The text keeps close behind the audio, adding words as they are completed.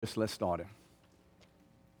Let's start it.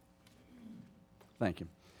 Thank you.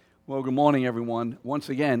 Well, good morning, everyone. Once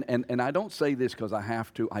again, and I don't say this because I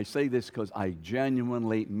have to. I say this because I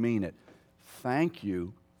genuinely mean it. Thank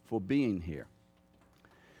you for being here.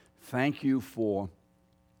 Thank you for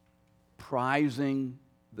prizing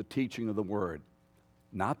the teaching of the Word.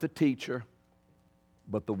 Not the teacher,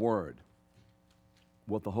 but the Word.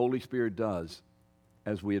 What the Holy Spirit does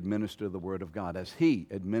as we administer the Word of God, as He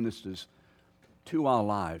administers to our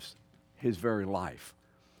lives His very life.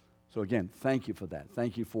 So again, thank you for that.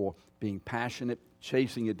 Thank you for being passionate,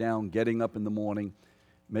 chasing it down, getting up in the morning,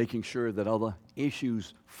 making sure that other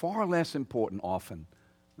issues, far less important often,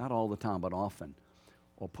 not all the time, but often,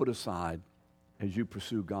 are put aside as you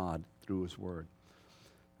pursue God through His Word.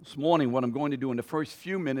 This morning, what I'm going to do in the first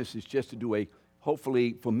few minutes is just to do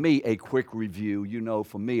hopefully for me, a quick review. You know,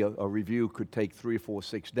 for me, a review could take 3 or 4,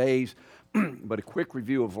 6 days, but a quick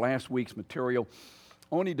review of last week's material,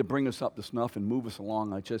 only to bring us up to snuff and move us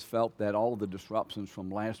along. I just felt that all of the disruptions from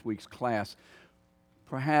last week's class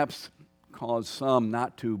perhaps caused some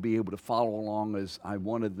not to be able to follow along as I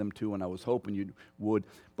wanted them to, and I was hoping you would.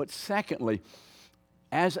 But secondly,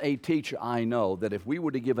 as a teacher, I know that if we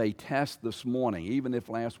were to give a test this morning, even if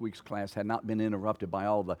last week's class had not been interrupted by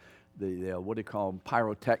all the what do you call them,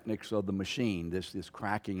 pyrotechnics of the machine, this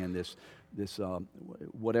cracking and this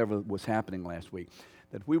whatever was happening last week,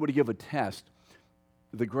 that if we were to give a test,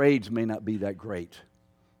 the grades may not be that great.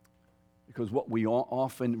 Because what we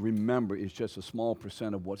often remember is just a small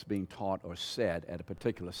percent of what's being taught or said at a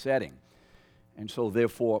particular setting. And so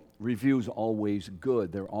therefore, reviews are always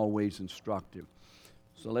good. They're always instructive.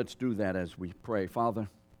 So let's do that as we pray. Father,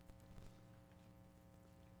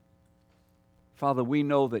 we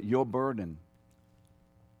know that your burden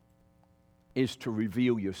is to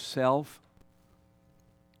reveal yourself,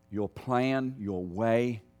 your plan, your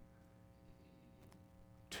way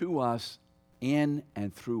to us, in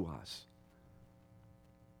and through us.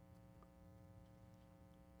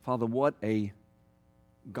 Father, what a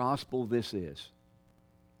gospel this is,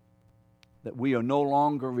 that we are no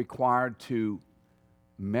longer required to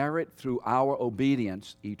merit through our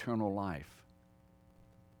obedience eternal life.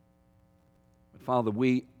 But Father,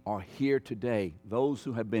 we are here today, those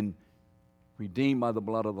who have been redeemed by the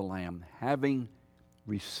blood of the Lamb, having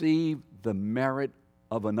received the merit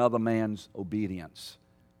of another man's obedience,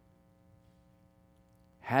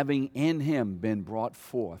 having in Him been brought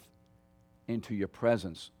forth into your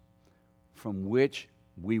presence, from which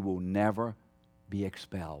we will never be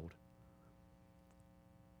expelled.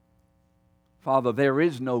 Father, there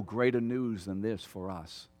is no greater news than this for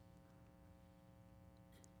us.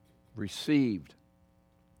 Received,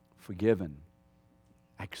 forgiven,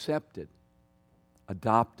 accepted,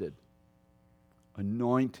 adopted,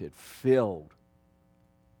 anointed, filled,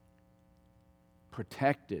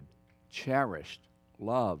 protected, cherished,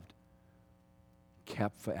 loved,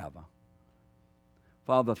 kept forever.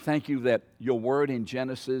 Father, thank you that your word in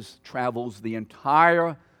Genesis travels the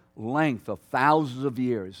entire length of thousands of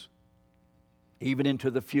years, even into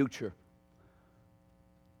the future.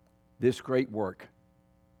 This great work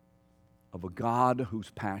of a God whose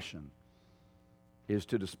passion is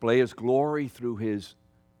to display His glory through His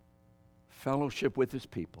fellowship with His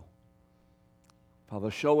people. Father,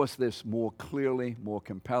 show us this more clearly, more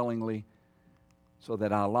compellingly, so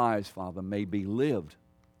that our lives, Father, may be lived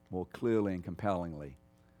more clearly and compellingly,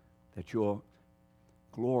 that your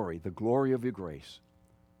glory, the glory of your grace,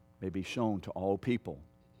 may be shown to all people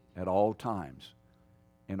at all times,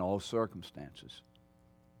 in all circumstances.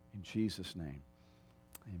 In Jesus' name,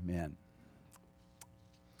 amen.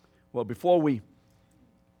 Well, before we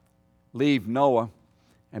leave Noah,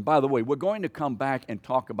 and by the way, we're going to come back and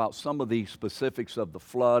talk about some of the specifics of the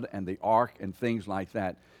flood and the ark and things like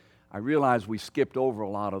that. I realize we skipped over a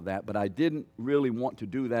lot of that, but I didn't really want to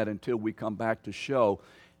do that until we come back to show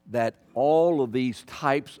that all of these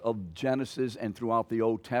types of Genesis and throughout the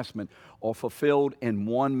Old Testament are fulfilled in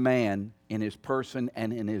one man, in his person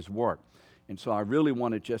and in his work. And so I really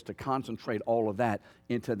wanted just to concentrate all of that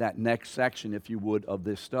into that next section, if you would, of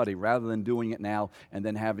this study, rather than doing it now and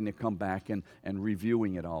then having to come back and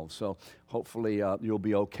reviewing it all. So hopefully you'll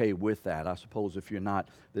be okay with that. I suppose if you're not,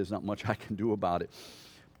 there's not much I can do about it.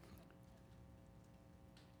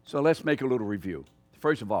 So let's make a little review.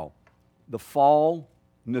 First of all, the fall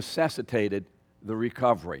necessitated the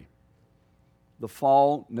recovery. The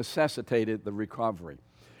fall necessitated the recovery.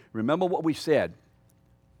 Remember what we said.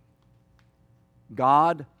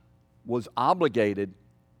 God was obligated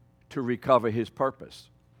to recover His purpose.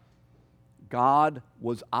 God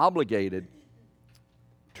was obligated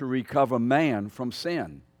to recover man from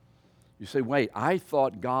sin. You say, wait, I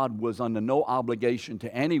thought God was under no obligation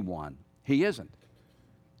to anyone. He isn't.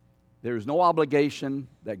 There is no obligation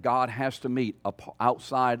that God has to meet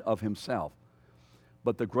outside of himself.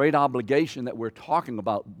 But the great obligation that we're talking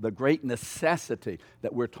about, the great necessity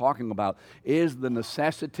that we're talking about, is the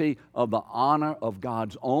necessity of the honor of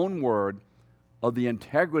God's own word, of the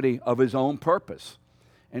integrity of his own purpose.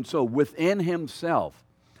 And so within himself,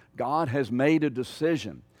 God has made a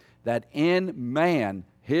decision that in man,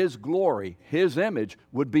 his glory, his image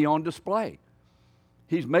would be on display.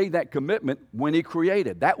 He's made that commitment when he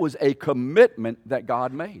created. That was a commitment that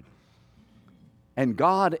God made. And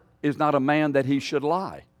God is not a man that he should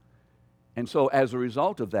lie. And so as a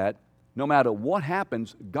result of that, no matter what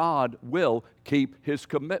happens, God will keep his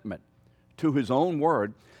commitment to his own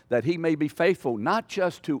word, that he may be faithful not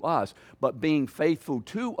just to us, but being faithful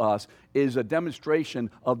to us is a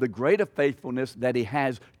demonstration of the greater faithfulness that he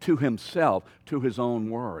has to himself, to his own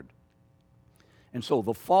word. And so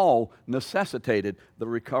the fall necessitated the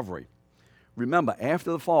recovery. Remember,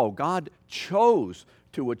 after the fall, God chose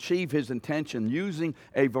to achieve his intention using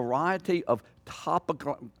a variety of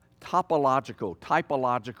typological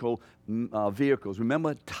vehicles.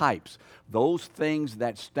 Remember, types, those things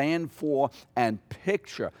that stand for and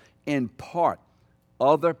picture in part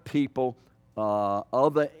other people,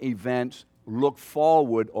 other events, look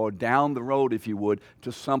forward or down the road, if you would,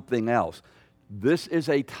 to something else. This is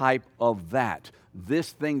a type of that.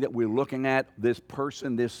 This thing that we're looking at, this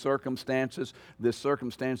person, this circumstance,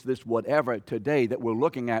 this whatever today that we're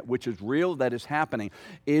looking at, which is real, that is happening,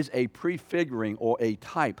 is a prefiguring or a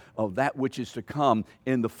type of that which is to come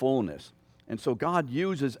in the fullness. And so God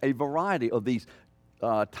uses a variety of these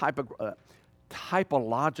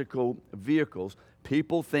typological vehicles,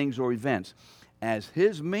 people, things, or events, as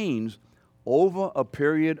his means over a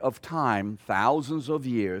period of time, thousands of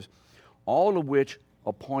years, all of which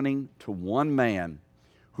are pointing to one man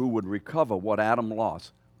who would recover what Adam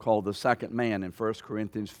lost, called the second man in 1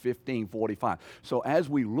 Corinthians 15:45. So as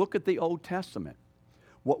we look at the Old Testament,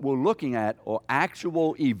 what we're looking at are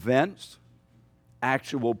actual events,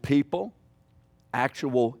 actual people,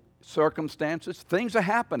 actual circumstances. Things are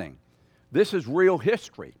happening. This is real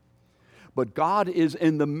history. But God is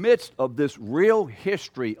in the midst of this real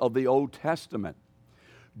history of the Old Testament,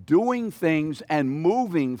 doing things and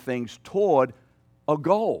moving things toward a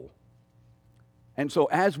goal. And so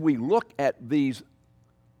as we look at these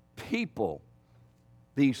people,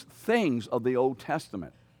 these things of the Old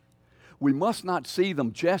Testament, we must not see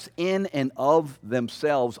them just in and of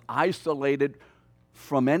themselves, isolated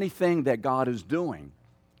from anything that God is doing,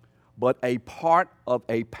 but a part of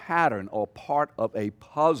a pattern or part of a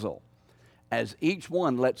puzzle, as each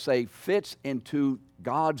one, let's say, fits into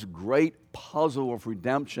God's great puzzle of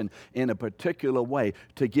redemption in a particular way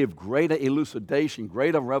to give greater elucidation,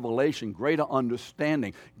 greater revelation, greater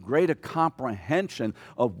understanding, greater comprehension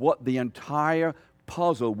of what the entire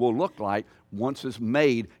puzzle will look like once it's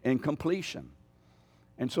made in completion.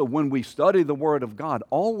 And so when we study the Word of God,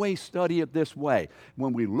 always study it this way.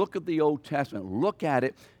 When we look at the Old Testament, look at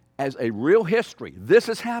it as a real history. This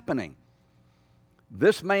is happening.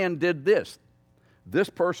 This man did this. This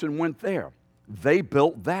person went there. They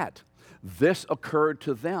built that. This occurred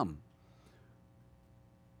to them.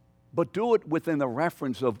 But do it within the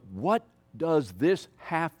reference of what does this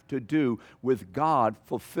have to do with God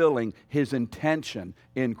fulfilling his intention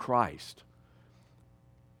in Christ,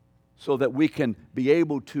 so that we can be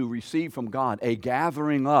able to receive from God a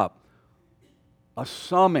gathering up, a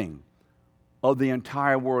summing of the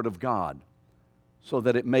entire Word of God, so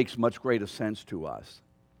that it makes much greater sense to us.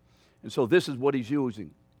 And so this is what he's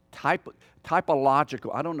using.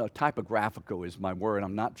 Typological, I don't know, typographical is my word,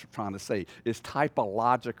 I'm not trying to say. It's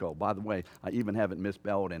typological. By the way, I even have it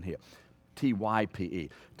misspelled in here. T-Y-P-E,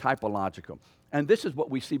 typological. And this is what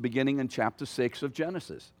we see beginning in chapter 6 of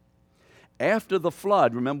Genesis. After the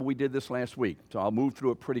flood, remember we did this last week, so I'll move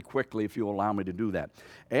through it pretty quickly if you'll allow me to do that.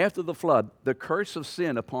 After the flood, the curse of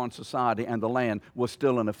sin upon society and the land was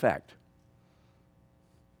still in effect.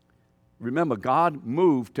 Remember, God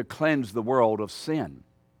moved to cleanse the world of sin.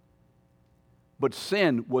 But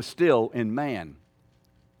sin was still in man.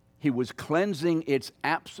 He was cleansing its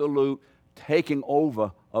absolute taking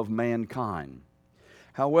over of mankind.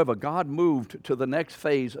 However, God moved to the next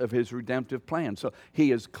phase of his redemptive plan. So he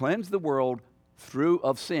has cleansed the world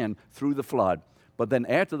of sin through the flood. But then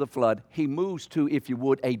after the flood, he moves to, if you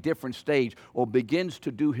would, a different stage, or begins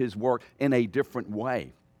to do his work in a different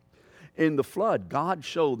way. In the flood, God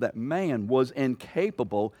showed that man was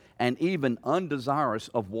incapable and even undesirous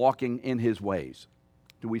of walking in his ways.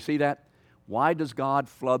 Do we see that? Why does God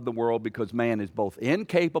flood the world? Because man is both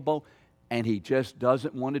incapable and he just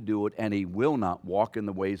doesn't want to do it, and he will not walk in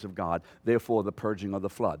the ways of God. Therefore, the purging of the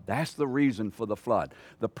flood. That's the reason for the flood.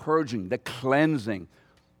 The purging, the cleansing.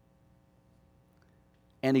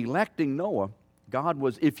 And electing Noah, God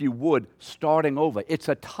was, if you would, starting over. It's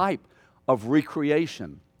a type of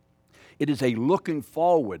recreation. It is a looking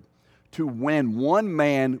forward to when one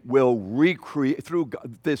man will recreate, through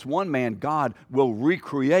this one man, God will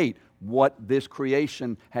recreate what this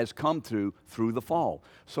creation has come through the fall.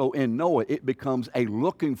 So in Noah, it becomes a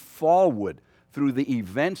looking forward through the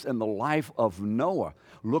events and the life of Noah,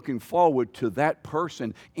 looking forward to that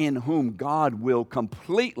person in whom God will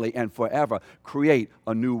completely and forever create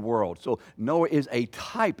a new world. So Noah is a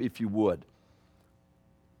type, if you would,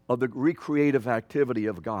 of the recreative activity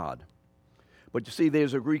of God. But you see,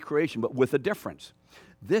 there's a recreation, but with a difference.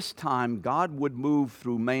 This time, God would move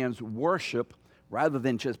through man's worship rather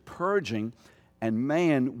than just purging, and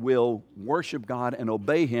man will worship God and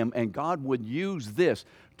obey him, and God would use this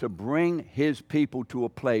to bring his people to a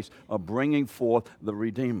place of bringing forth the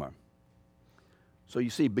Redeemer. So you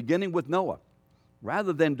see, beginning with Noah,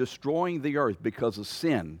 rather than destroying the earth because of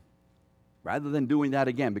sin, rather than doing that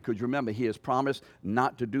again, because remember, he has promised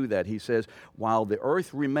not to do that. He says, while the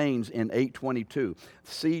earth remains in 8:22,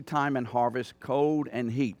 seed time and harvest, cold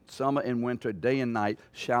and heat, summer and winter, day and night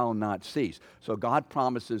shall not cease. So God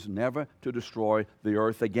promises never to destroy the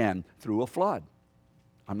earth again through a flood.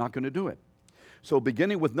 I'm not going to do it. So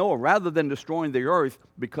beginning with Noah, rather than destroying the earth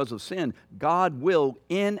because of sin, God will,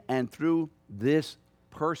 in and through this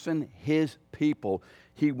person, his people,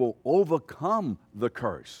 he will overcome the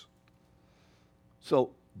curse.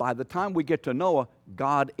 So by the time we get to Noah,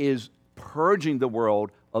 God is purging the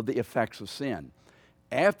world of the effects of sin.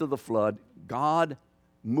 After the flood, God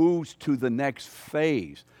moves to the next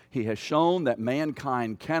phase. He has shown that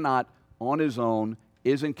mankind cannot, on his own,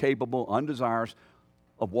 is incapable, undesirous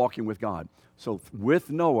of walking with God. So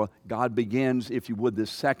with Noah, God begins, if you would,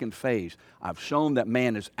 this second phase. I've shown that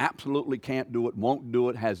man is absolutely can't do it, won't do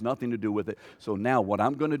it, has nothing to do with it. So now what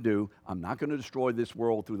I'm going to do, I'm not going to destroy this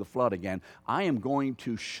world through the flood again. I am going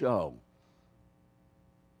to show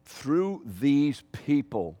through these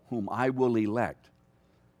people whom I will elect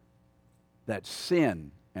that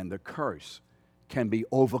sin and the curse can be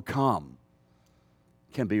overcome.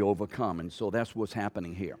 And so that's what's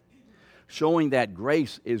happening here. Showing that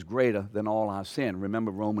grace is greater than all our sin.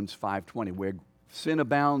 Remember Romans 5:20, where sin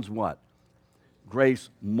abounds, what? Grace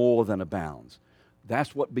more than abounds.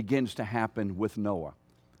 That's what begins to happen with Noah.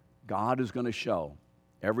 God is going to show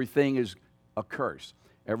everything is a curse.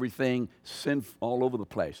 Everything sin all over the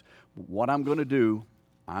place. What I'm going to do,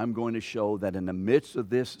 I'm going to show that in the midst of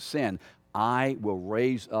this sin, I will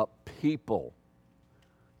raise up people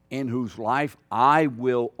in whose life I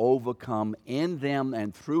will overcome in them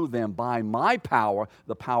and through them by my power,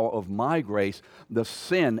 the power of my grace, the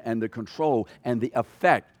sin and the control and the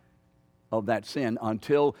effect of that sin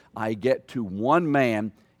until I get to one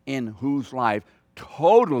man in whose life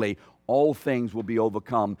totally all things will be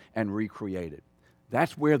overcome and recreated.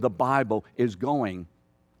 That's where the Bible is going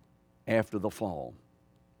after the fall.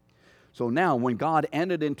 So now, when God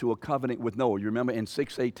entered into a covenant with Noah, you remember in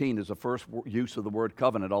 6:18 is the first use of the word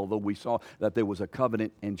covenant, although we saw that there was a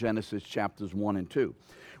covenant in Genesis chapters 1 and 2.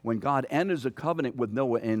 When God enters a covenant with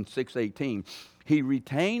Noah in 6:18, he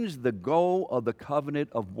retains the goal of the covenant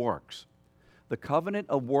of works. The covenant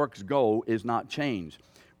of works goal is not changed,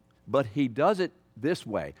 but he does it this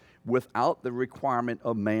way, without the requirement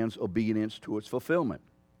of man's obedience to its fulfillment.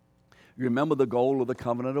 You remember the goal of the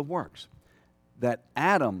covenant of works, that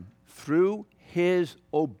Adam, through his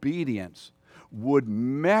obedience, would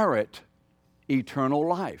merit eternal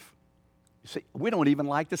life. You see, we don't even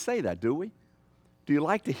like to say that, do we? Do you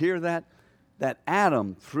like to hear that? That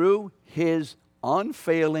Adam, through his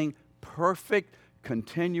unfailing, perfect,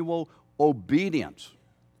 continual obedience,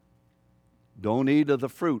 don't eat of the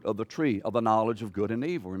fruit of the tree of the knowledge of good and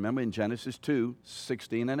evil. Remember in Genesis 2,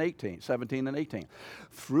 17 and 18.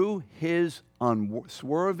 Through his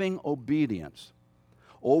unswerving obedience,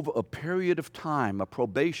 over a period of time, a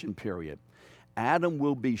probation period, Adam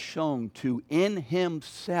will be shown to, in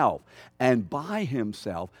himself and by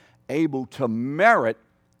himself, able to merit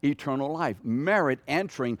eternal life, merit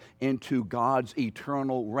entering into God's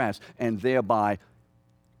eternal rest, and thereby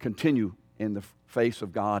continue in the face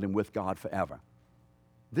of God and with God forever.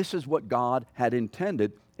 This is what God had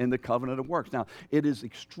intended in the covenant of works. Now, it is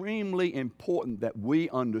extremely important that we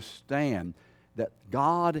understand that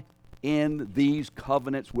God in these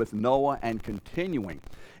covenants with Noah and continuing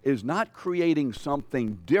is not creating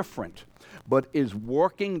something different, but is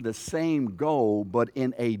working the same goal, but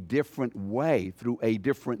in a different way, through a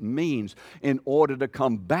different means, in order to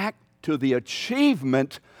come back to the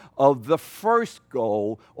achievement of the first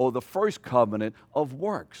goal or the first covenant of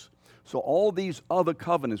works. So all these other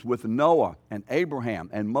covenants with Noah and Abraham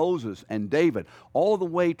and Moses and David, all the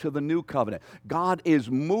way to the new covenant, God is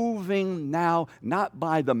moving now not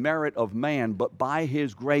by the merit of man, but by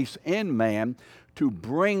His grace in man to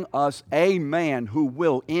bring us a man who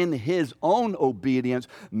will, in his own obedience,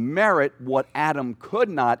 merit what Adam could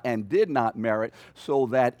not and did not merit, so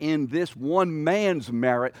that in this one man's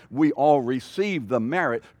merit, we all receive the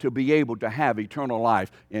merit to be able to have eternal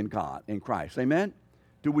life in God, in Christ. Amen?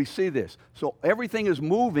 Do we see this? So everything is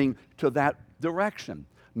moving to that direction.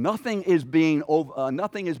 Nothing is being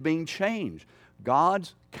changed.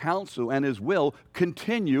 God's counsel and His will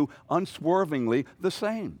continue unswervingly the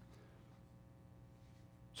same.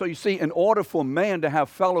 So you see, in order for man to have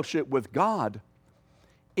fellowship with God,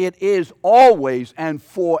 it is always and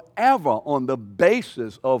forever on the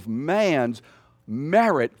basis of man's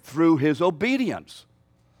merit through his obedience.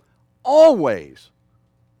 Always.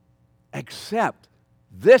 Except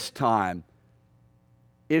this time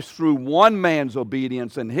is through one man's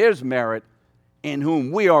obedience and his merit, in whom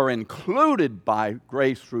we are included by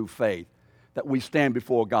grace through faith, that we stand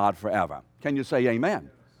before God forever. Can you say amen?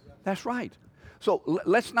 That's right. So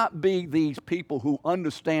let's not be these people who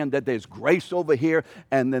understand that there's grace over here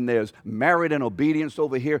and then there's merit and obedience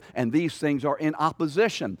over here, and these things are in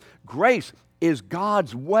opposition. Grace is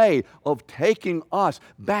God's way of taking us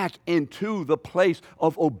back into the place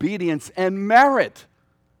of obedience and merit.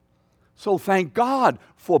 So thank God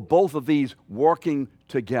for both of these working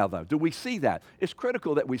together. Do we see that? It's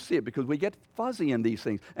critical that we see it, because we get fuzzy in these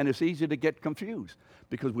things, and it's easy to get confused.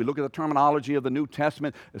 Because we look at the terminology of the New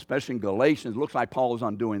Testament, especially in Galatians, it looks like Paul is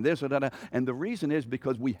undoing this, and the reason is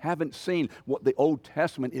because we haven't seen what the Old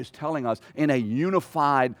Testament is telling us in a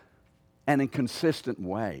unified and a consistent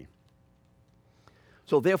way.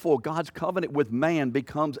 So therefore, God's covenant with man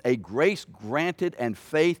becomes a grace-granted and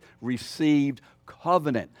faith-received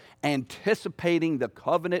covenant, anticipating the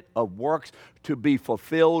covenant of works to be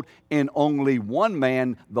fulfilled in only one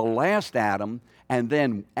man, the last Adam. And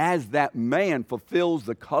then as that man fulfills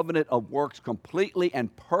the covenant of works completely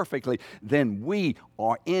and perfectly, then we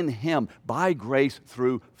are in him by grace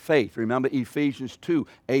through faith. Remember Ephesians 2,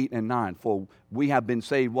 8 and 9. For we have been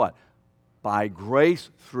saved what? By grace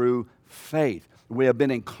through faith. We have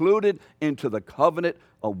been included into the covenant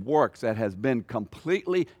of works that has been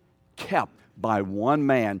completely kept by one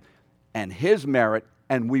man and his merit,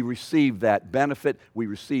 and we receive that benefit, we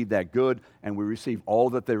receive that good, and we receive all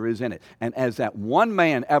that there is in it. And as that one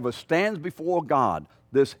man ever stands before God,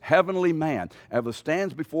 this heavenly man ever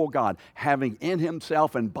stands before God, having in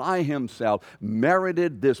himself and by himself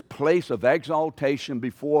merited this place of exaltation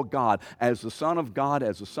before God as the Son of God,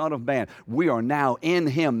 as the Son of Man, we are now in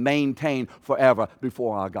him maintained forever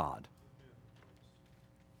before our God.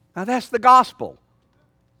 Now that's the gospel.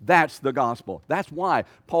 That's the gospel. That's why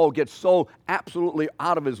Paul gets so absolutely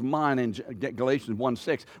out of his mind in Galatians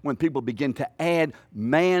 1:6 when people begin to add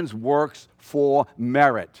man's works for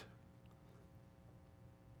merit.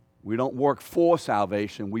 We don't work for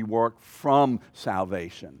salvation, we work from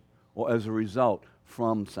salvation, or as a result,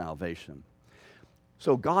 from salvation.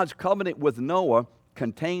 So God's covenant with Noah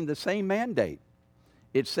contained the same mandate.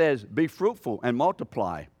 It says, be fruitful and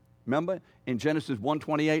multiply. Remember, in Genesis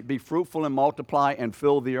 1:28, be fruitful and multiply and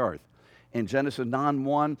fill the earth. In Genesis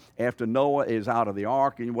 9:1, after Noah is out of the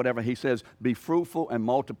ark and whatever, he says, be fruitful and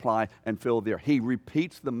multiply and fill the earth. He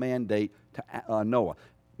repeats the mandate to Noah.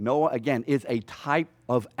 Noah, again, is a type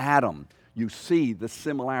of Adam. You see the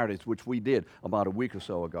similarities, which we did about a week or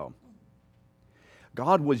so ago.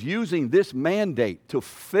 God was using this mandate to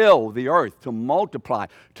fill the earth, to multiply,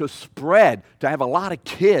 to spread, to have a lot of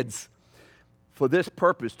kids, for this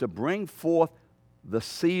purpose, to bring forth the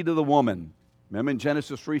seed of the woman. Remember in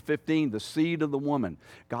Genesis 3:15, the seed of the woman.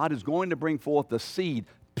 God is going to bring forth the seed,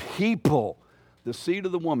 people, the seed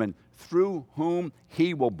of the woman, through whom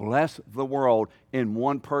he will bless the world in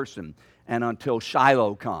one person, and until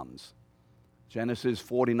Shiloh comes. Genesis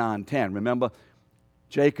 49:10. Remember,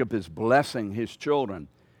 Jacob is blessing his children,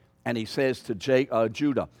 and he says to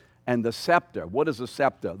Judah, and the scepter, what is the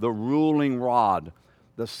scepter? The ruling rod.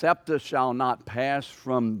 The scepter shall not pass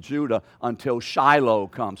from Judah until Shiloh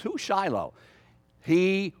comes. Who's Shiloh?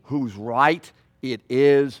 He whose right it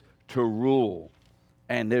is to rule.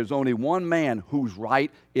 And there's only one man whose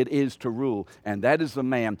right it is to rule, and that is the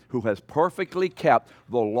man who has perfectly kept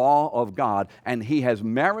the law of God, and he has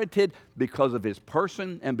merited, because of his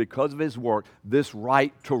person and because of his work, this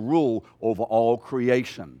right to rule over all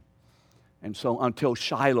creation. And so until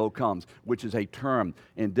Shiloh comes, which is a term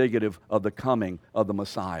indicative of the coming of the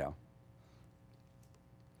Messiah.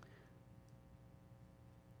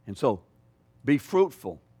 And so, be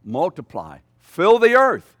fruitful, multiply, fill the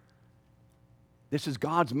earth. This is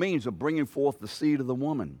God's means of bringing forth the seed of the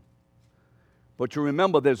woman. But you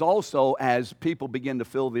remember, there's also, as people begin to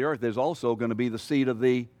fill the earth, there's also going to be the seed of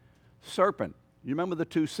the serpent. You remember the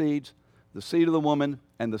two seeds? The seed of the woman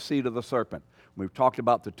and the seed of the serpent. We've talked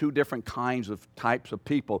about the two different kinds of types of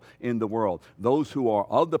people in the world. Those who are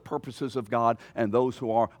of the purposes of God and those who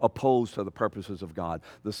are opposed to the purposes of God.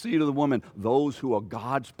 The seed of the woman, those who are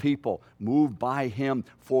God's people, moved by Him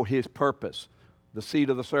for His purpose. The seed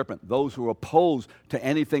of the serpent, those who are opposed to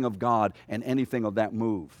anything of God and anything of that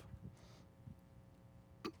move.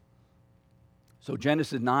 So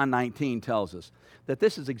Genesis 9:19 tells us that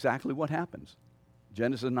this is exactly what happens.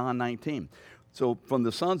 Genesis 9:19. So from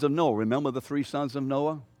the sons of Noah, remember the three sons of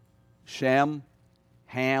Noah? Shem,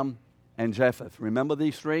 Ham, and Japheth. Remember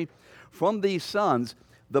these three? From these sons,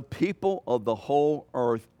 the people of the whole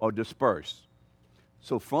earth are dispersed.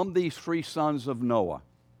 So from these three sons of Noah,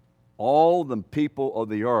 all the people of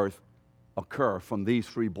the earth occur from these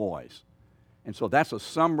three boys. And so that's a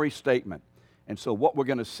summary statement. And so what we're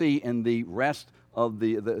going to see in the rest of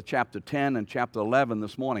the chapter 10 and chapter 11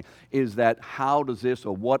 this morning is that how does this,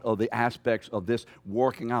 or what are the aspects of this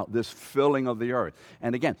working out, this filling of the earth.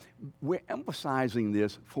 And again, we're emphasizing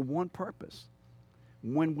this for one purpose.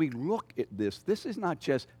 When we look at this, this is not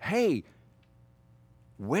just, hey,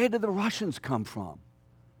 where did the Russians come from?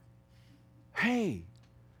 Hey,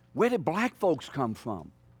 where did black folks come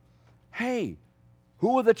from? Hey,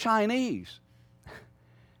 who are the Chinese?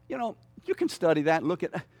 You know, you can study that, look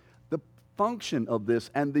at the function of this,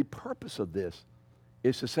 and the purpose of this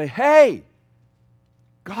is to say, hey,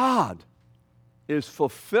 God is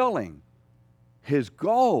fulfilling His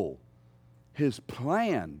goal, His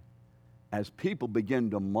plan, as people begin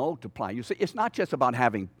to multiply. You see, it's not just about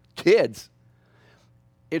having kids.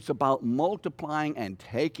 It's about multiplying and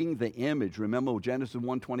taking the image, remember Genesis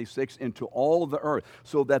 1:26, into all the earth,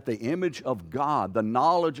 so that the image of God, the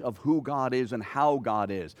knowledge of who God is and how God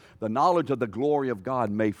is, the knowledge of the glory of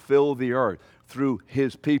God may fill the earth through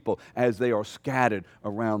His people as they are scattered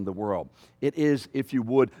around the world. It is, if you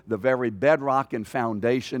would, the very bedrock and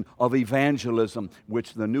foundation of evangelism,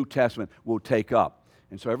 which the New Testament will take up.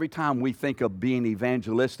 And so every time we think of being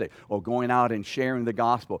evangelistic or going out and sharing the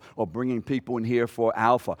gospel or bringing people in here for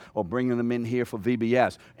Alpha or bringing them in here for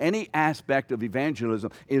VBS, any aspect of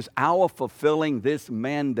evangelism is our fulfilling this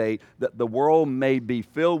mandate that the world may be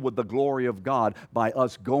filled with the glory of God by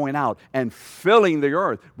us going out and filling the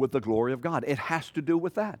earth with the glory of God. It has to do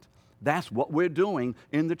with that. That's what we're doing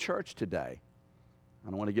in the church today. I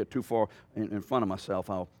don't want to get too far in front of myself.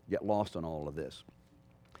 I'll get lost in all of this.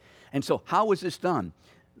 And so how is this done?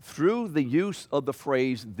 Through the use of the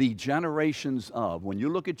phrase, the generations of. When you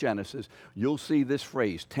look at Genesis, you'll see this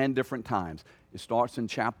phrase 10 different times. It starts in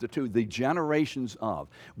chapter 2, the generations of.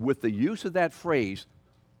 With the use of that phrase,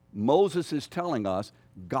 Moses is telling us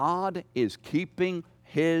God is keeping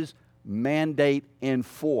His mandate in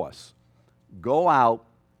force. Go out,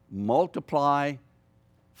 multiply,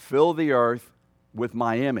 fill the earth with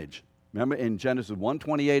my image. Remember, in Genesis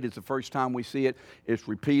 1:28, it's the first time we see it. It's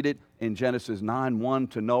repeated in Genesis 9:1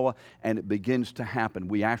 to Noah, and it begins to happen.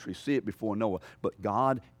 We actually see it before Noah. But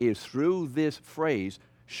God is, through this phrase,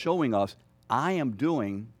 showing us, I am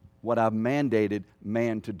doing what I've mandated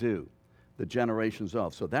man to do, the generations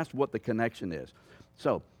of. So that's what the connection is.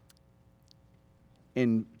 So,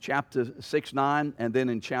 in chapter 6:9 and then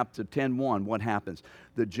in chapter 10:1, what happens?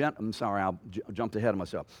 I'm sorry, I jumped ahead of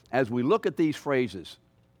myself. As we look at these phrases,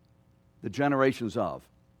 the generations of,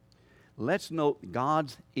 let's note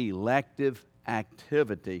God's elective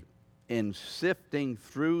activity in sifting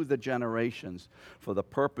through the generations for the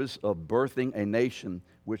purpose of birthing a nation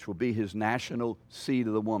which will be His national seed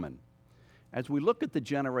of the woman. As we look at the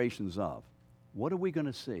generations of, what are we going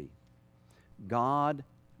to see? God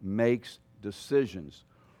makes decisions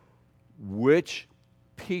which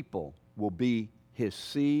people will be His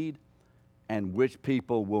seed and which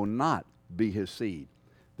people will not be His seed.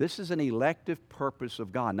 This is an elective purpose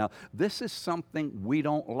of God. Now, this is something we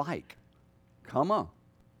don't like. Come on.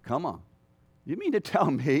 You mean to tell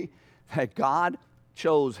me that God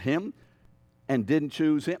chose him and didn't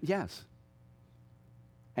choose him? Yes.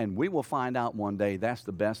 And we will find out one day that's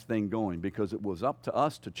the best thing going, because it was up to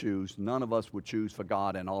us to choose. None of us would choose for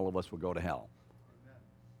God, and all of us would go to hell.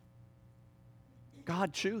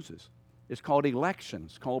 God chooses. It's called election.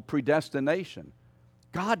 It's called predestination.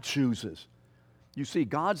 God chooses. You see,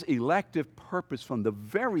 God's elective purpose from the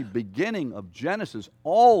very beginning of Genesis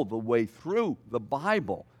all the way through the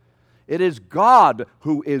Bible. It is God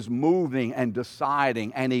who is moving and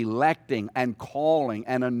deciding and electing and calling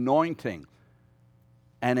and anointing.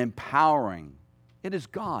 and empowering. It is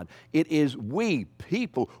God. It is we,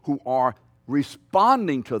 people, who are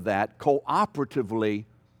responding to that cooperatively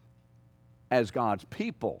as God's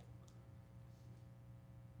people.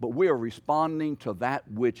 But we are responding to that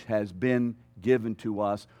which has been given to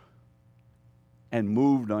us and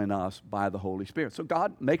moved on us by the Holy Spirit. So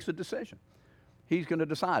God makes a decision. He's going to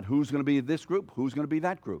decide who's going to be this group, who's going to be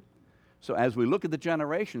that group. So as we look at the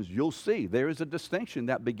generations, you'll see there is a distinction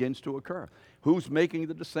that begins to occur. Who's making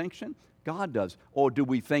the distinction? God does. Or do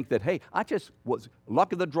we think that, hey, I just was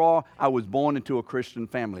luck of the draw, I was born into a Christian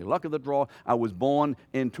family. Luck of the draw, I was born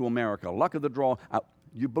into America. Luck of the draw,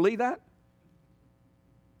 you believe that?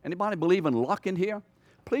 Anybody believe in luck in here?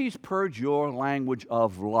 Please purge your language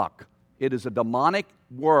of luck. It is a demonic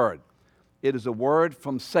word. It is a word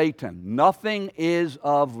from Satan. Nothing is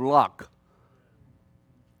of luck.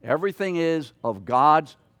 Everything is of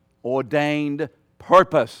God's ordained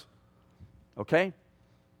purpose. Okay?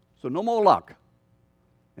 So no more luck.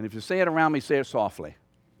 And if you say it around me, say it softly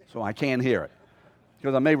so I can't hear it.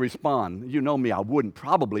 Because I may respond. You know me, I wouldn't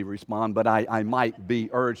probably respond, but I might be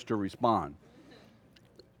urged to respond.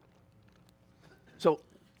 So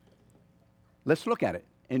let's look at it.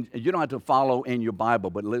 And you don't have to follow in your Bible,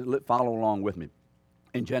 but follow along with me.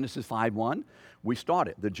 In Genesis 5:1, we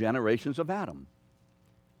started the generations of Adam.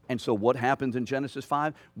 And so what happens in Genesis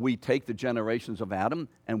 5? We take the generations of Adam,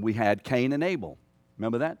 and we had Cain and Abel.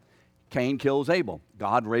 Remember that? Cain kills Abel.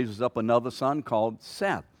 God raises up another son called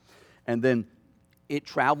Seth. And then it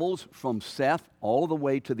travels from Seth all the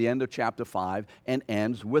way to the end of chapter 5 and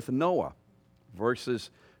ends with Noah. Verses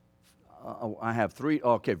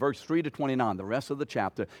verse 3 to 29. The rest of the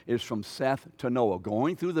chapter is from Seth to Noah,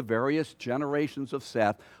 going through the various generations of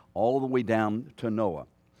Seth all the way down to Noah.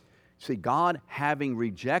 See, God, having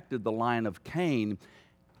rejected the line of Cain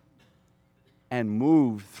and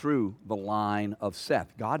moved through the line of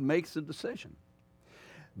Seth, God makes a decision.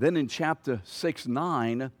 Then in chapter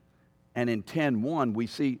 6:9 and in 10:1, we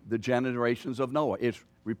see the generations of Noah.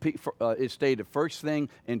 It's stated first thing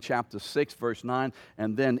in chapter 6, verse 9,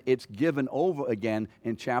 and then it's given over again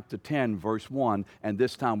in chapter 10, verse 1, and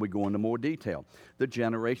this time we go into more detail. The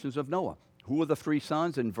generations of Noah. Who are the three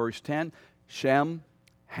sons in verse 10? Shem,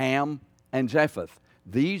 Ham, and Japheth.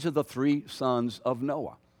 These are the three sons of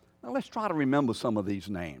Noah. Now let's try to remember some of these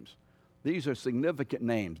names. These are significant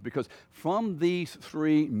names because from these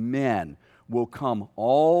three men will come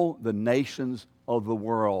all the nations of the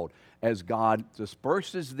world as God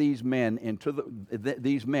disperses these men into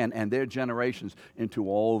these men and their generations into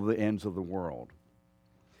all the ends of the world.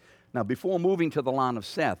 Now, before moving to the line of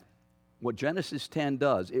Seth, what Genesis 10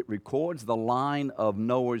 does, it records the line of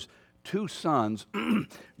Noah's two sons,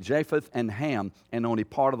 Japheth and Ham, and only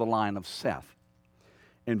part of the line of Seth.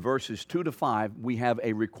 In verses 2 to 5, we have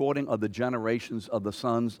a recording of the generations of the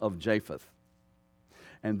sons of Japheth.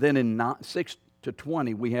 And then in 6 to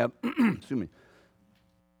 20, we have,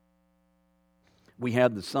 we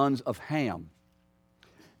have the sons of Ham.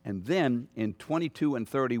 And then in 22 and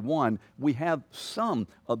 31, we have some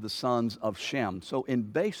of the sons of Shem. So in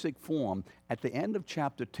basic form, at the end of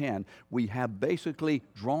chapter 10, we have basically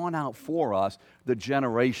drawn out for us the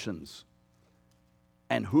generations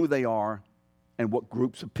and who they are and what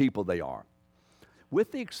groups of people they are.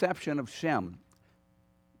 With the exception of Shem,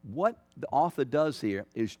 what the author does here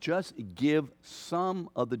is just give some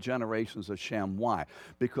of the generations of Shem. Why?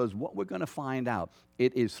 Because what we're going to find out,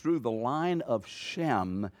 it is through the line of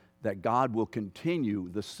Shem that God will continue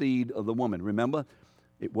the seed of the woman. Remember,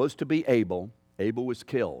 it was to be Abel. Abel was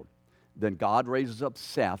killed. Then God raises up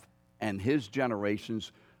Seth and his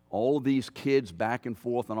generations, all these kids back and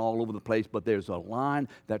forth and all over the place, but there's a line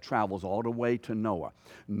that travels all the way to Noah.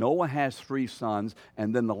 Noah has three sons,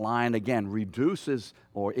 and then the line again reduces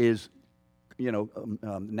or is,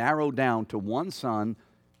 narrowed down to one son.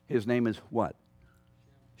 His name is what?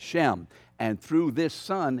 Shem. And through this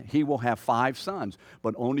son, he will have 5 sons,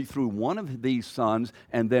 but only through one of these sons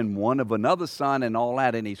and then one of another son and all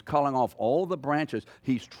that. And he's culling off all the branches.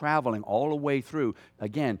 He's traveling all the way through,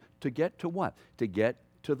 again, to get to what? To get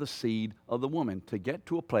to the seed of the woman, to get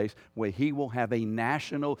to a place where he will have a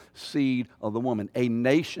national seed of the woman, a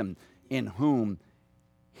nation in whom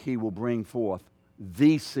he will bring forth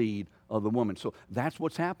the seed of the woman. So that's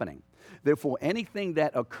what's happening. Therefore, anything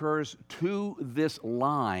that occurs to this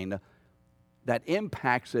line that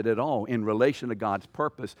impacts it at all in relation to God's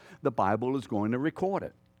purpose, the Bible is going to record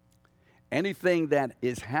it. Anything that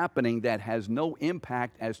is happening that has no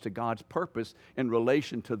impact as to God's purpose in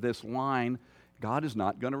relation to this line, God is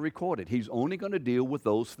not going to record it. He's only going to deal with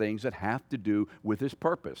those things that have to do with his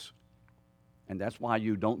purpose. And that's why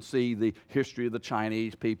you don't see the history of the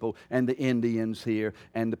Chinese people and the Indians here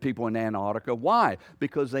and the people in Antarctica. Why?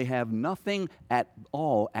 Because they have nothing at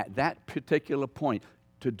all at that particular point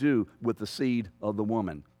to do with the seed of the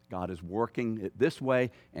woman. God is working it this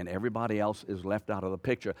way, and everybody else is left out of the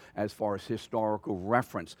picture as far as historical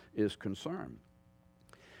reference is concerned.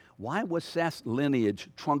 Why was Seth's lineage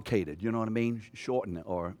truncated? You know what I mean? Shortened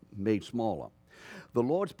or made smaller. The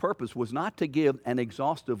Lord's purpose was not to give an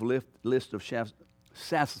exhaustive list of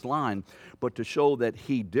Seth's line, but to show that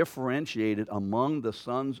he differentiated among the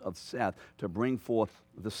sons of Seth to bring forth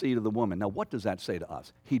the seed of the woman. Now, what does that say to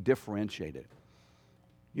us? He differentiated.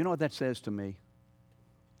 You know what that says to me?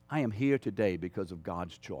 I am here today because of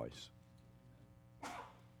God's choice.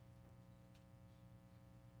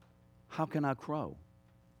 How can I grow?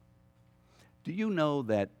 Do you know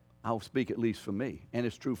that, I'll speak at least for me, and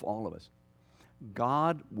it's true for all of us,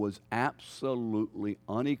 God was absolutely,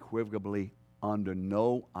 unequivocally under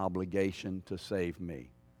no obligation to save me.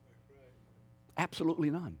 Absolutely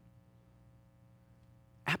none.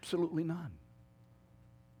 Absolutely none.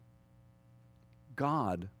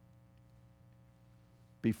 God,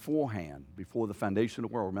 beforehand, before the foundation of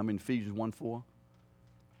the world, remember in Ephesians 1:4?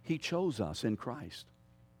 He chose us in Christ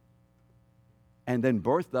and then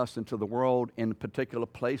birthed us into the world in particular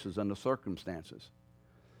places and the circumstances,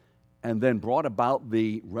 and then brought about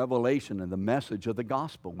the revelation and the message of the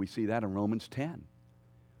gospel. We see that in Romans 10.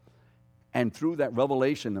 And through that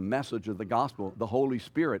revelation, the message of the gospel, the Holy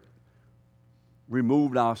Spirit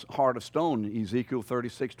removed our heart of stone, Ezekiel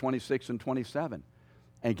 36, 26, and 27,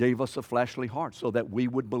 and gave us a fleshly heart so that we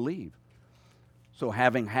would believe. So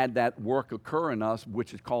having had that work occur in us,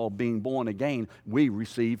 which is called being born again, we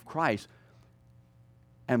receive Christ.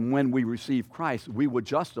 And when we receive Christ, we were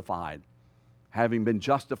justified. Having been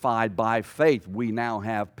justified by faith, we now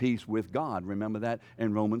have peace with God. Remember that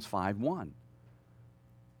in Romans 5:1.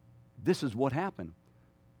 This is what happened.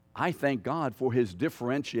 I thank God for His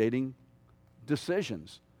differentiating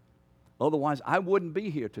decisions. Otherwise, I wouldn't be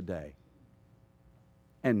here today.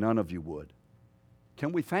 And none of you would.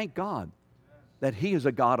 Can we thank God that He is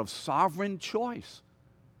a God of sovereign choice?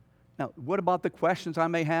 Now, what about the questions I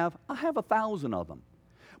may have? I have 1,000 of them.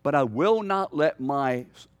 But I will not let my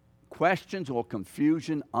questions or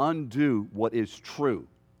confusion undo what is true.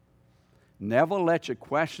 Never let your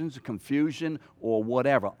questions, confusion, or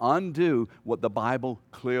whatever undo what the Bible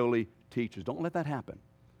clearly teaches. Don't let that happen.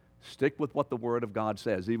 Stick with what the Word of God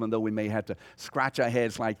says, even though we may have to scratch our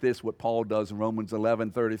heads like this, what Paul does in Romans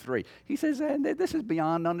 11:33. He says, this is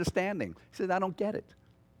beyond understanding. He says, I don't get it.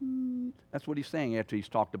 That's what he's saying after he's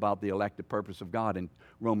talked about the elected purpose of God in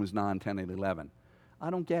Romans 9, 10, and 11. I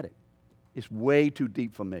don't get it. It's way too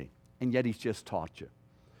deep for me. And yet he's just taught you.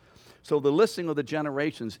 So the listing of the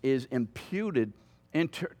generations is interpreted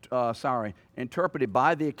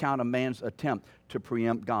by the account of man's attempt to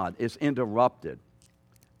preempt God. It's interrupted.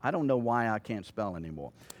 I don't know why I can't spell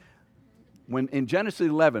anymore. When in Genesis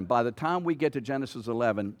 11, by the time we get to Genesis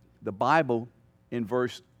 11, the Bible in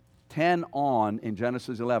verse 10 on in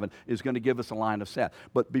Genesis 11 is going to give us a line of Seth.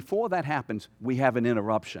 But before that happens, we have an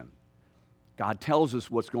interruption. God tells us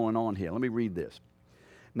what's going on here. Let me read this.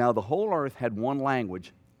 Now the whole earth had one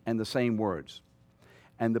language and the same words.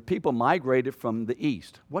 And the people migrated from the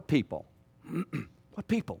east. What people? What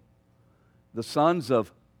people? The sons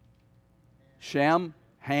of Shem,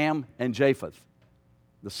 Ham, and Japheth.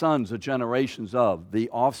 The sons or generations of, the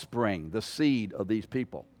offspring, the seed of these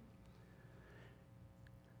people.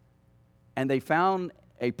 And they found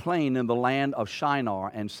a plain in the land of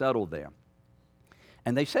Shinar and settled there.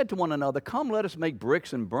 And they said to one another, come, let us make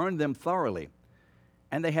bricks and burn them thoroughly.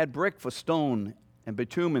 And they had brick for stone and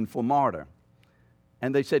bitumen for mortar.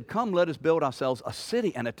 And they said, come, let us build ourselves a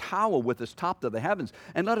city and a tower with its top to the heavens,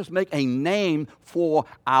 and let us make a name for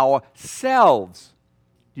ourselves.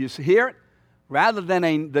 Do you hear it? Rather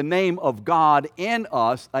than the name of God in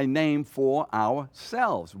us, a name for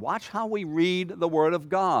ourselves. Watch how we read the Word of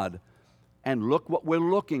God. And look what we're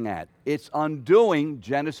looking at. It's undoing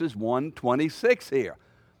Genesis 1:26 here.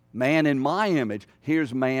 Man in my image,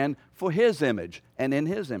 here's man for his image and in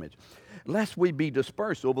his image. Lest we be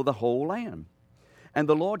dispersed over the whole land. And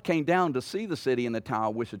the Lord came down to see the city and the tower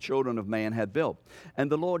which the children of man had built.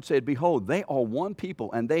 And the Lord said, behold, they are one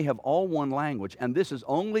people, and they have all one language, and this is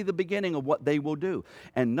only the beginning of what they will do.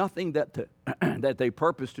 And nothing that they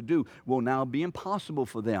purpose to do will now be impossible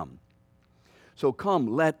for them. So come,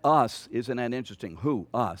 let us, isn't that interesting? Who?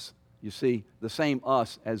 Us. You see, the same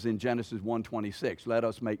us as in Genesis 1:26. Let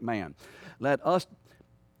us make man. Let us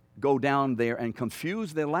go down there and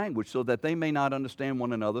confuse their language so that they may not understand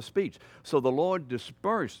one another's speech. So the Lord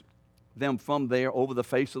dispersed them from there over the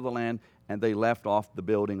face of the land, and they left off the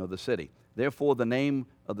building of the city. Therefore, the name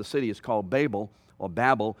of the city is called Babel, or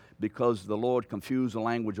Babel, because the Lord confused the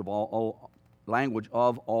language of all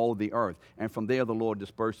the earth. And from there the Lord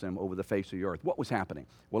dispersed them over the face of the earth. What was happening?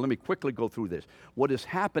 Well, let me quickly go through this. What is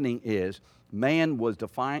happening is man was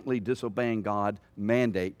defiantly disobeying God's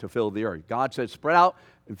mandate to fill the earth. God said, spread out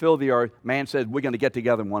and fill the earth. Man said, we're going to get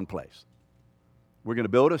together in one place. We're going to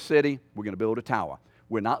build a city. We're going to build a tower.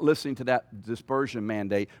 We're not listening to that dispersion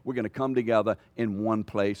mandate. We're going to come together in one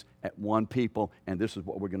place at one people, and this is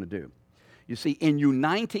what we're going to do. You see, in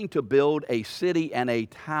uniting to build a city and a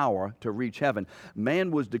tower to reach heaven,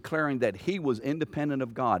 man was declaring that he was independent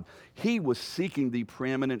of God. He was seeking the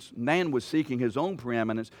preeminence. Man was seeking his own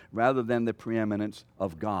preeminence rather than the preeminence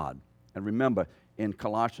of God. And remember, in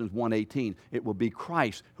Colossians 1:18, it will be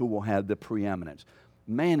Christ who will have the preeminence.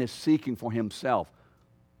 Man is seeking for himself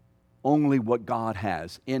only what God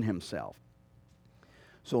has in himself.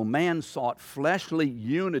 So man sought fleshly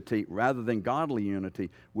unity rather than godly unity,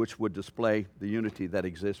 which would display the unity that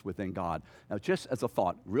exists within God. Now, just as a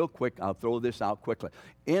thought, real quick, I'll throw this out quickly.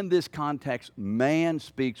 In this context, man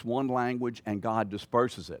speaks one language and God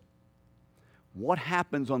disperses it. What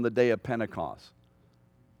happens on the day of Pentecost?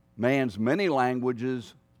 Man's many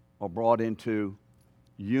languages are brought into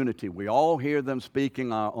unity. We all hear them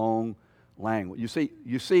speaking our own language.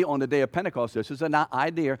 You see on the day of Pentecost, this is an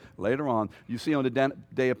idea later on, you see on the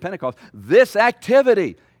day of Pentecost, this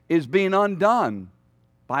activity is being undone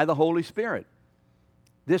by the Holy Spirit.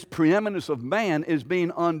 This preeminence of man is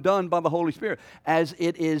being undone by the Holy Spirit as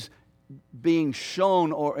it is being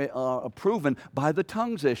shown or proven by the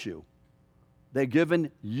tongues issue. They're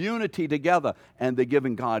given unity together, and they're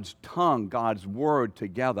given God's tongue, God's word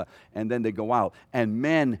together, and then they go out. And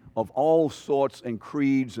men of all sorts and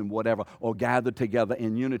creeds and whatever are gathered together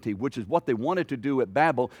in unity, which is what they wanted to do at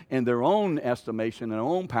Babel in their own estimation and their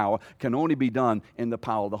own power, can only be done in the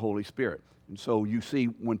power of the Holy Spirit. And so you see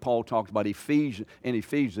when Paul talks about Ephesians,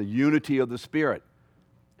 the unity of the Spirit.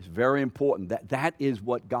 It's very important. That is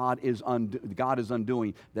what God is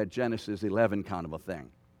undoing, that Genesis 11 kind of a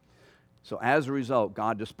thing. So as a result,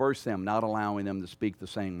 God dispersed them, not allowing them to speak the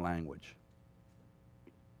same language.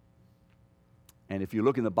 And if you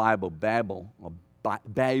look in the Bible, Babel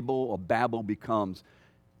becomes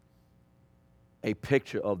a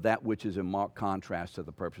picture of that which is in marked contrast to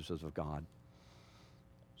the purposes of God.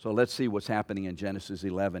 So let's see what's happening in Genesis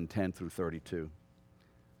 11, 10 through 32.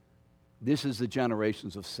 This is the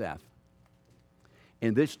generations of Seth.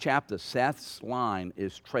 In this chapter, Seth's line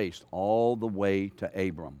is traced all the way to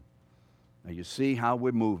Abram. Now you see how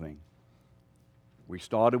we're moving. We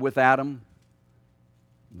started with Adam,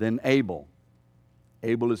 then Abel.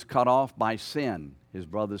 Abel is cut off by sin, his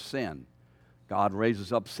brother's sin. God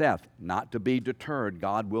raises up Seth, not to be deterred.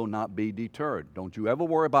 God will not be deterred. Don't you ever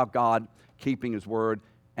worry about God keeping his word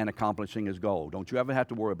and accomplishing his goal. Don't you ever have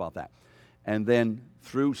to worry about that. And then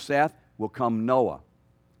through Seth will come Noah.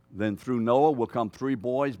 Then through Noah will come 3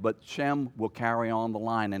 boys, but Shem will carry on the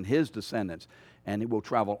line and his descendants. And it will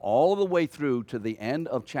travel all the way through to the end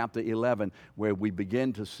of chapter 11, where we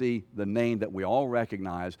begin to see the name that we all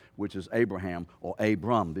recognize, which is Abraham, or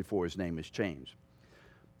Abram, before his name is changed.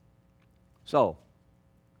 So,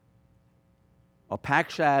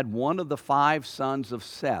 Arpachshad, one of the 5 sons of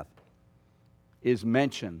Seth, is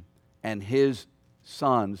mentioned, and his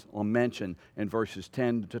sons are mentioned in verses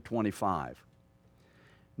 10 to 25.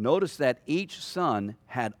 Notice that each son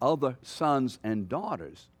had other sons and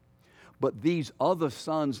daughters. But these other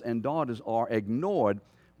sons and daughters are ignored.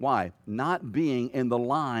 Why? Not being in the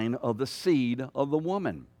line of the seed of the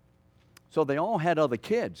woman. So they all had other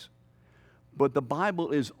kids. But the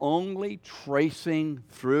Bible is only tracing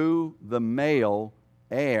through the male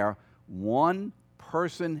heir, one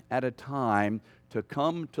person at a time, to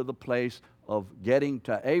come to the place of getting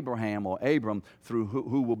to Abraham or Abram, through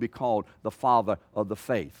who will be called the father of the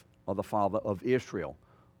faith, or the father of Israel,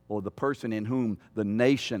 or the person in whom the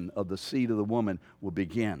nation of the seed of the woman will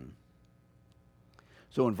begin.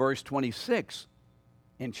 So in verse 26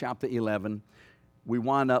 in chapter 11, we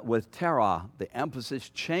wind up with Terah. The emphasis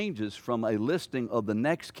changes from a listing of the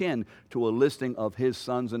next kin to a listing of his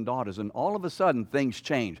sons and daughters. And all of a sudden, things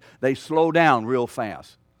change. They slow down real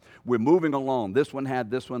fast. We're moving along. This one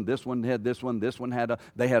had this one had this one had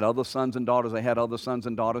they had other sons and daughters, they had other sons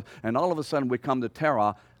and daughters. And all of a sudden, we come to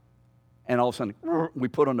Terah, and all of a sudden, we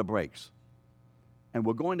put on the brakes. And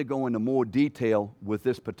we're going to go into more detail with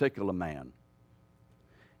this particular man.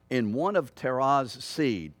 In one of Terah's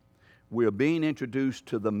seed, we are being introduced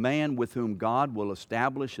to the man with whom God will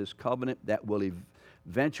establish his covenant that will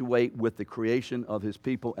eventuate with the creation of his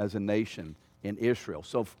people as a nation in Israel.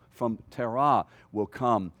 So from Terah will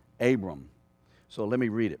come Abram. So let me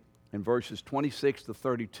read it in verses 26 to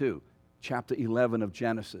 32, chapter 11 of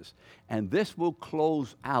Genesis. And this will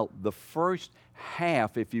close out the first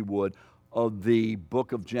half, if you would, of the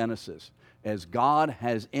book of Genesis, as God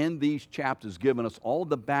has in these chapters given us all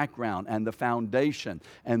the background and the foundation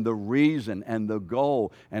and the reason and the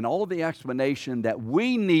goal and all the explanation that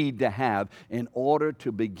we need to have in order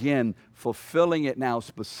to begin fulfilling it now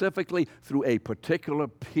specifically through a particular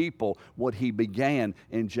people, what he began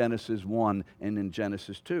in Genesis 1 and in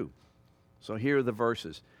Genesis 2. So here are the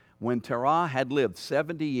verses. When Terah had lived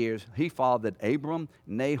 70 years, he fathered Abram,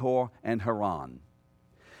 Nahor, and Haran.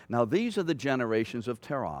 Now these are the generations of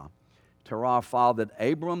Terah. Terah fathered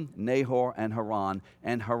Abram, Nahor, and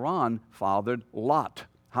Haran fathered Lot.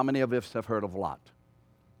 How many of us have heard of Lot?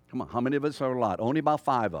 Come on, how many of us heard of Lot? Only about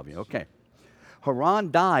 5 of you, okay.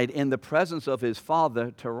 Haran died in the presence of his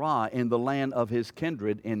father Terah in the land of his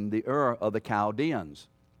kindred in the Ur of the Chaldeans.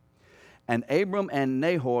 And Abram and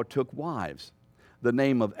Nahor took wives. The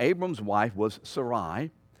name of Abram's wife was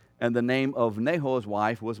Sarai, and the name of Nahor's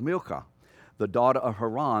wife was Milcah, the daughter of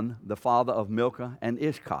Haran, the father of Milcah and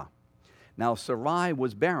Ishkah. Now Sarai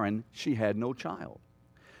was barren, she had no child.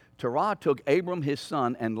 Terah took Abram his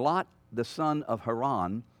son, and Lot the son of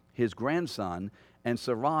Haran, his grandson, and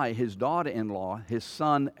Sarai his daughter-in-law, his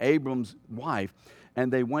son Abram's wife,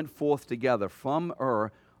 and they went forth together from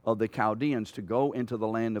Ur of the Chaldeans to go into the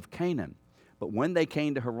land of Canaan. But when they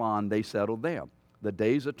came to Haran, they settled there. The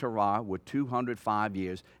days of Terah were 205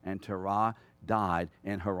 years, and Terah died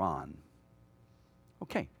in Haran.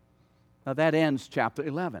 Okay, now that ends chapter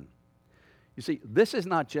 11. You see, this is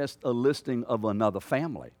not just a listing of another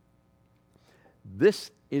family.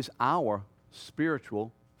 This is our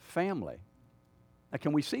spiritual family. Now,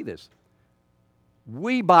 can we see this?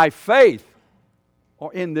 We, by faith,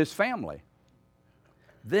 are in this family.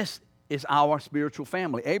 This is our spiritual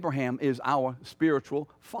family. Abraham is our spiritual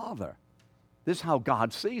father. This is how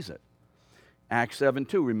God sees it. Acts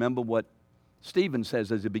 7:2. Remember what Stephen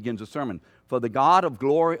says as he begins the sermon. For the God of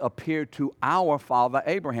glory appeared to our father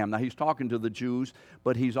Abraham. Now he's talking to the Jews,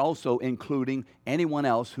 but he's also including anyone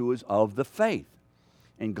else who is of the faith.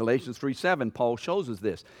 In Galatians 3:7, Paul shows us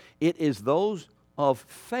this. It is those of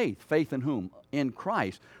faith. Faith in whom? In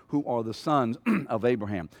Christ, who are the sons of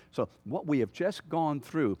Abraham. So what we have just gone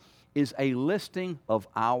through is a listing of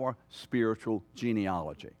our spiritual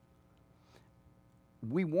genealogy.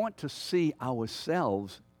 We want to see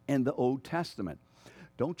ourselves in the Old Testament.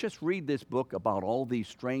 Don't just read this book about all these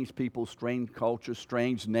strange people, strange cultures,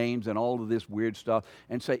 strange names, and all of this weird stuff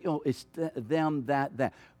and say, oh, it's them,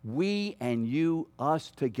 that. We and you,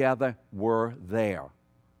 us together, were there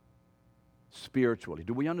spiritually.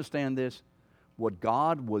 Do we understand this? What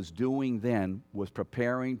God was doing then was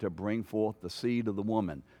preparing to bring forth the seed of the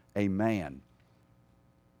woman, a man.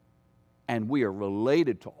 And we are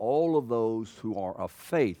related to all of those who are of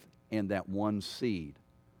faith in that one seed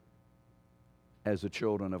as the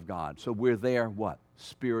children of God. So we're there, what?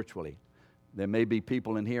 Spiritually. There may be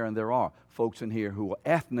people in here, and there are folks in here who are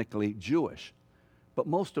ethnically Jewish, but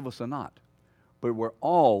most of us are not. But we're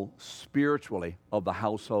all spiritually of the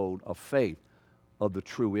household of faith of the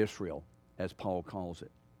true Israel, as Paul calls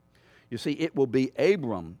it. You see, it will be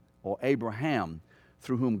Abram or Abraham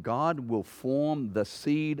through whom God will form the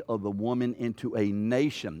seed of the woman into a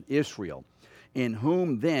nation, Israel, in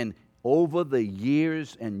whom then over the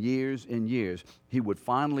years and years and years, he would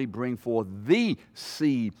finally bring forth the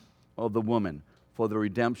seed of the woman for the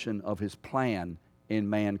redemption of his plan in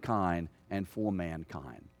mankind and for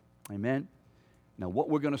mankind. Amen? Now, what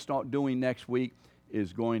we're going to start doing next week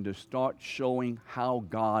is going to start showing how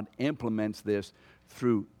God implements this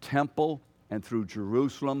through temple and through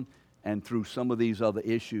Jerusalem and through some of these other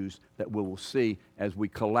issues that we will see as we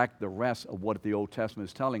collect the rest of what the Old Testament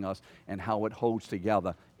is telling us and how it holds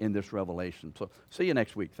together in this revelation. So see you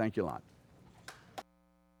next week. Thank you a lot.